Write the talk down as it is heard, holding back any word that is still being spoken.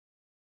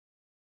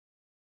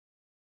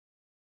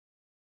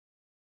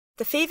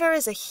The Feva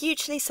is a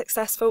hugely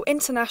successful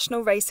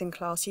international racing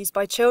class used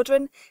by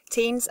children,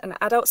 teens and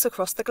adults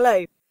across the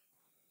globe.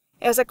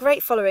 It has a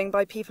great following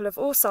by people of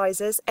all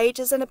sizes,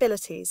 ages and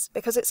abilities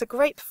because it's a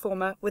great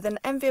performer with an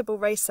enviable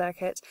race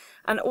circuit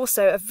and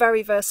also a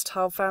very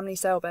versatile family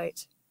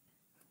sailboat.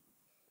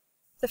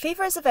 The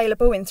Feva is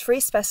available in 3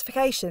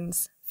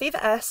 specifications: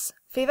 Feva S,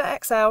 Feva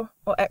XL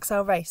or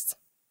XL Race.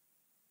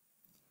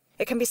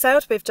 It can be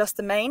sailed with just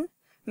the main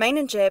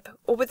and jib,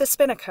 or with a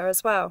spinnaker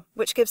as well,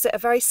 which gives it a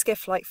very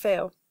skiff-like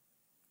feel.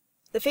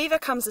 The Feva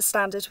comes as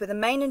standard with a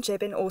main and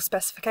jib in all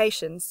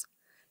specifications.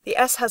 The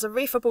S has a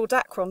reefable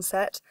Dacron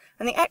set,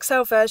 and the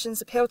XL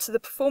versions appeal to the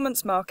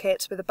performance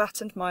market with a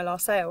battened mylar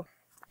sail.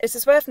 It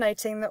is worth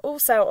noting that all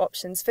sail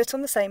options fit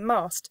on the same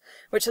mast,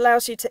 which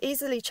allows you to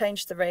easily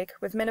change the rig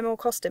with minimal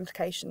cost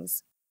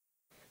implications.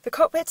 The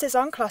cockpit is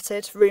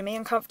uncluttered, roomy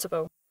and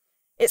comfortable.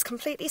 It's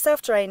completely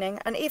self-draining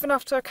and even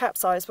after a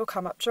capsize will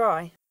come up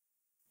dry.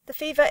 The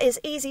Feva is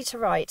easy to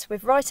right,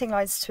 with righting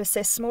lines to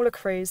assist smaller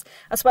crews,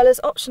 as well as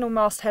optional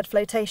masthead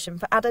flotation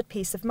for added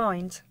peace of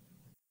mind.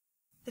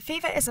 The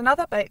Feva is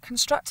another boat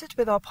constructed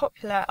with our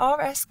popular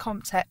RS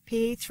Comptech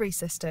PE3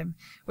 system,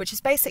 which is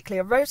basically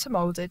a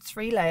rotor-moulded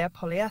 3-layer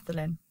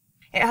polyethylene.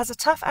 It has a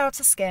tough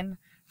outer skin,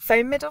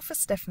 foam middle for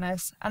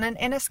stiffness, and an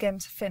inner skin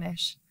to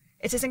finish.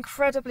 It is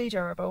incredibly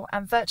durable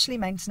and virtually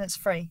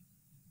maintenance-free.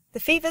 The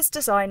Feva's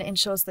design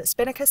ensures that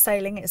spinnaker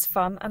sailing is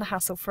fun and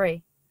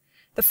hassle-free.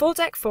 The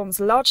foredeck forms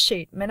a large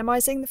chute,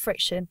 minimising the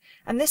friction,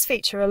 and this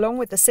feature, along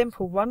with the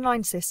simple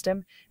one-line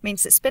system,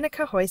 means that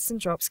spinnaker hoists and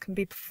drops can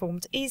be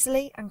performed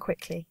easily and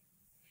quickly.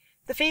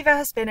 The Feva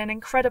has been an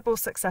incredible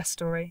success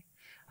story,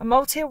 a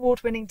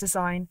multi-award-winning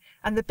design,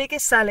 and the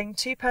biggest-selling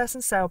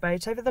 2-person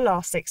sailboat over the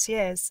last 6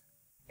 years.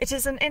 It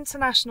is an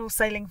International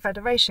Sailing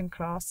Federation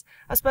class,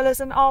 as well as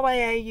an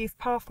RYA Youth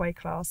Pathway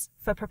class,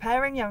 for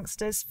preparing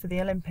youngsters for the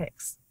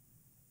Olympics.